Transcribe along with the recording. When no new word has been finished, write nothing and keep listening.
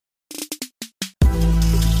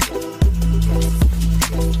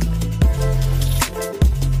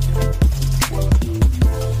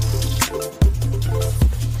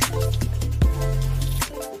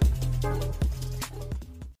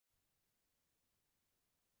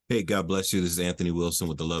Hey, God bless you. This is Anthony Wilson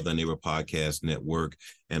with the Love Thy Neighbor Podcast Network,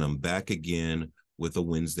 and I'm back again with a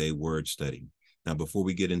Wednesday word study. Now, before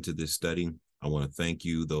we get into this study, I want to thank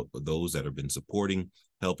you, those that have been supporting,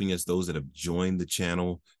 helping us, those that have joined the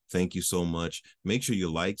channel. Thank you so much. Make sure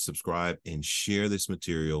you like, subscribe, and share this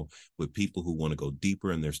material with people who want to go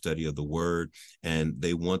deeper in their study of the word, and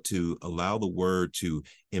they want to allow the word to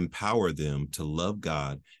empower them to love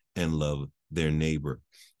God and love their neighbor.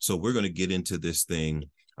 So we're going to get into this thing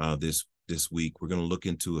this week. We're going to look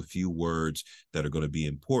into a few words that are going to be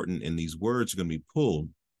important, and these words are going to be pulled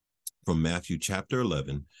from Matthew chapter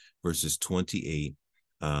 11, verses 28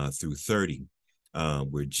 through 30,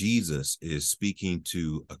 where Jesus is speaking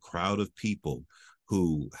to a crowd of people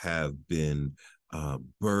who have been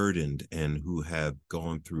burdened and who have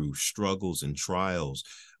gone through struggles and trials,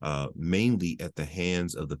 mainly at the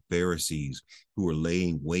hands of the Pharisees, who were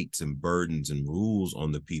laying weights and burdens and rules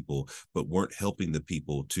on the people, but weren't helping the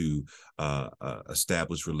people to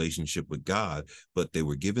establish relationship with God, but they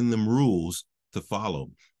were giving them rules to follow.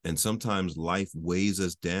 And sometimes life weighs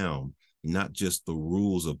us down, not just the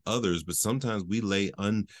rules of others, but sometimes we lay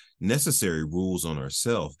unnecessary rules on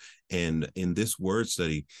ourselves. And in this word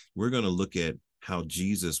study, we're going to look at how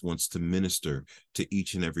Jesus wants to minister to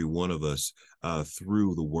each and every one of us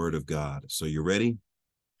through the word of God. So you ready?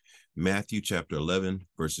 Matthew chapter 11,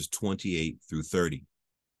 verses 28 through 30.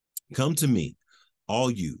 Come to me, all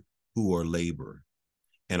you who are labor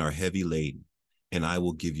and are heavy laden, and I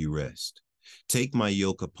will give you rest. Take my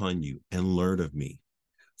yoke upon you and learn of me,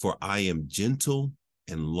 for I am gentle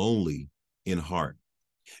and lowly in heart,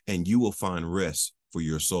 and you will find rest for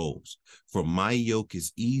your souls. For my yoke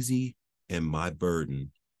is easy and my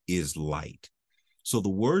burden is light. So the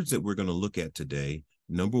words that we're going to look at today,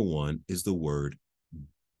 number one, is the word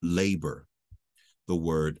labor. The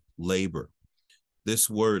word labor. This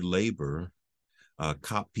word labor,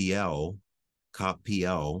 kapiel,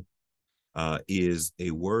 is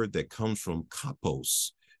a word that comes from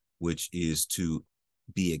kapos, which is to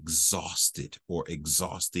be exhausted or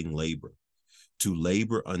exhausting labor. To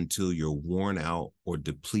labor until you're worn out or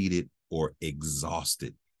depleted or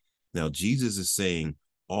exhausted. Now, Jesus is saying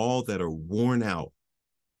all that are worn out,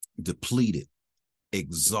 depleted,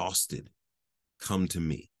 exhausted, come to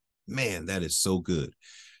me. Man, that is so good.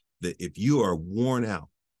 That if you are worn out,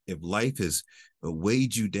 if life has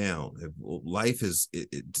weighed you down, if life has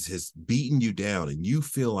beaten you down and you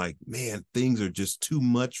feel like, man, things are just too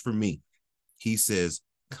much for me, he says,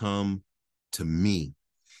 come to me.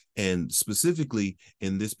 And specifically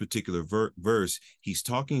in this particular verse, he's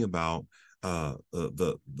talking about the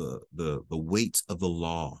weights of the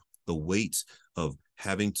law, the weights of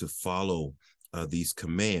having to follow these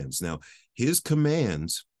commands. Now, his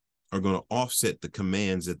commands are going to offset the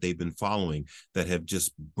commands that they've been following that have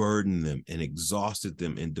just burdened them and exhausted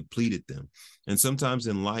them and depleted them. And sometimes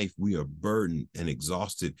in life, we are burdened and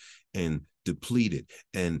exhausted and depleted.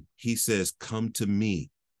 And he says, come to me,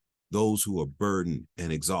 those who are burdened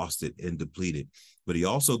and exhausted and depleted. But he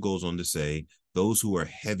also goes on to say, those who are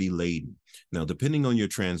heavy laden. Now, depending on your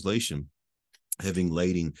translation, heavy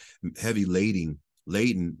laden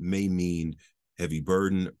may mean heavy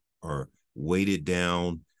burden or weighted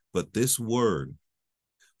down. But this word,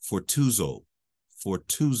 fortuzo, or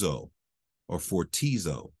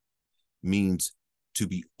fortizo, means to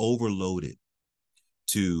be overloaded,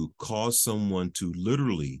 to cause someone to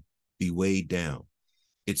literally be weighed down.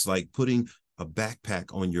 It's like putting a backpack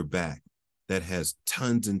on your back that has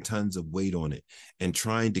tons and tons of weight on it and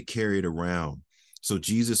trying to carry it around. So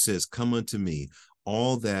Jesus says, come unto me,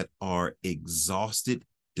 all that are exhausted,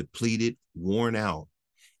 depleted, worn out,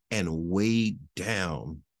 and weighed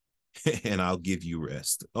down, and I'll give you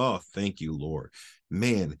rest. Oh, thank you, Lord.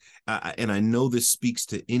 Man, and I know this speaks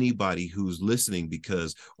to anybody who's listening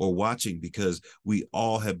or watching, because we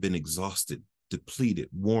all have been exhausted, depleted,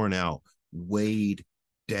 worn out, weighed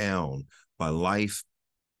down by life,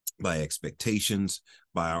 by expectations,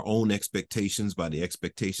 by our own expectations, by the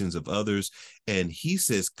expectations of others. And he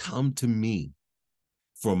says, come to me,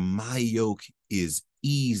 for my yoke is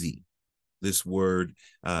easy. This word,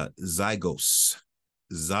 zagos,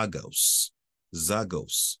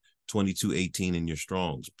 22:18 in your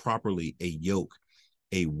Strongs, properly a yoke,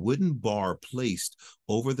 a wooden bar placed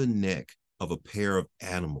over the neck of a pair of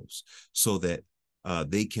animals so that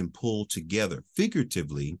they can pull together.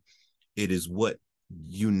 Figuratively, it is what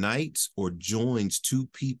unites or joins two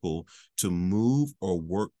people to move or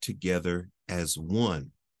work together as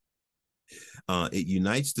one. It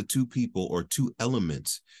unites the two people or two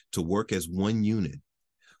elements to work as one unit,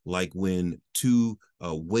 like when two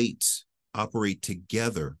weights operate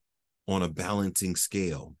together on a balancing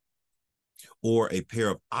scale. or a pair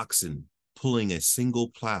of oxen pulling a single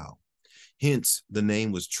plow. Hence, the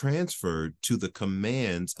name was transferred to the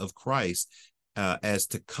commands of Christ as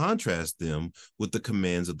to contrast them with the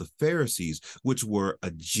commands of the Pharisees, which were a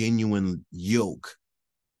genuine yoke.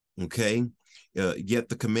 Okay? Yet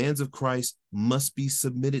the commands of Christ must be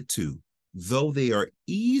submitted to, though they are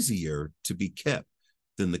easier to be kept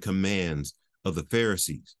than the commands of the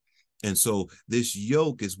Pharisees. And so this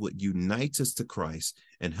yoke is what unites us to Christ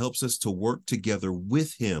and helps us to work together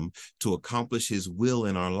with him to accomplish his will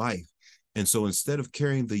in our life. And so instead of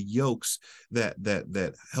carrying the yokes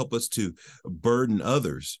that help us to burden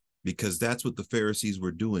others, because that's what the Pharisees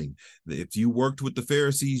were doing. If you worked with the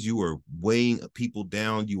Pharisees, you were weighing people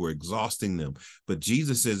down, you were exhausting them. But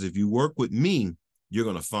Jesus says, if you work with me, you're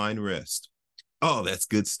going to find rest. Oh, that's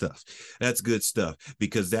good stuff. That's good stuff,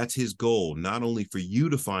 because that's his goal, not only for you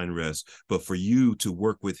to find rest, but for you to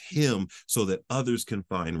work with him so that others can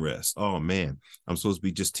find rest. Oh, man, I'm supposed to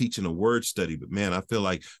be just teaching a word study, but man, I feel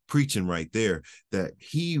like preaching right there, that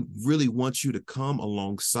he really wants you to come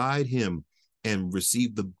alongside him and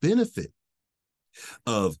receive the benefit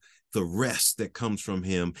of the rest that comes from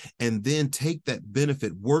him, and then take that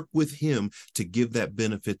benefit, work with him to give that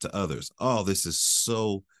benefit to others. Oh, this is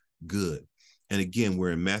so good. And again,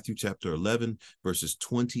 we're in Matthew chapter 11, verses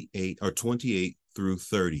 28 through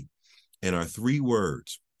 30. And our three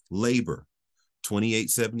words, labor,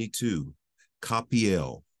 2872,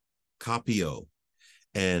 kapiel, kapio.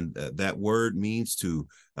 And that word means to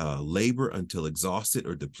labor until exhausted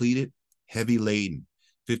or depleted, heavy laden,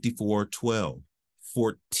 5412,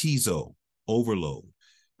 fortizo, overload,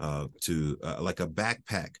 to like a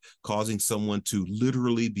backpack, causing someone to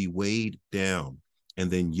literally be weighed down. And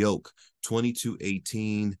then yoke,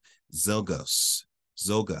 2218, zogos,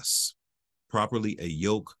 properly a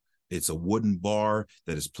yoke. It's a wooden bar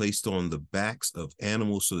that is placed on the backs of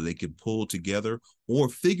animals so that they can pull together, or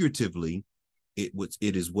figuratively, it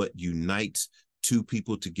is what unites two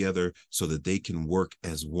people together so that they can work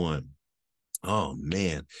as one. Oh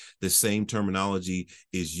man, the same terminology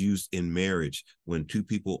is used in marriage. When two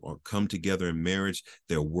people come together in marriage,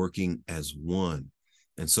 they're working as one.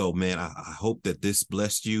 And so, man, I hope that this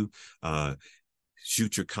blessed you.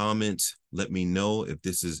 Shoot your comments. Let me know if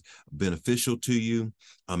this is beneficial to you.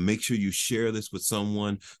 Make sure you share this with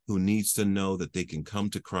someone who needs to know that they can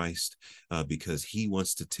come to Christ, because he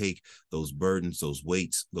wants to take those burdens, those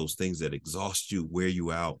weights, those things that exhaust you, wear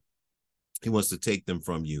you out. He wants to take them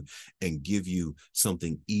from you and give you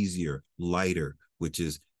something easier, lighter, which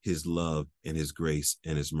is his love and his grace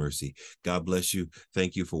and his mercy. God bless you.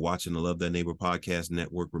 Thank you for watching the Love Thy Neighbor Podcast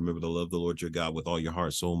Network. Remember to love the Lord your God with all your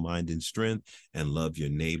heart, soul, mind, and strength, and love your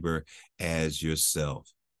neighbor as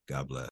yourself. God bless.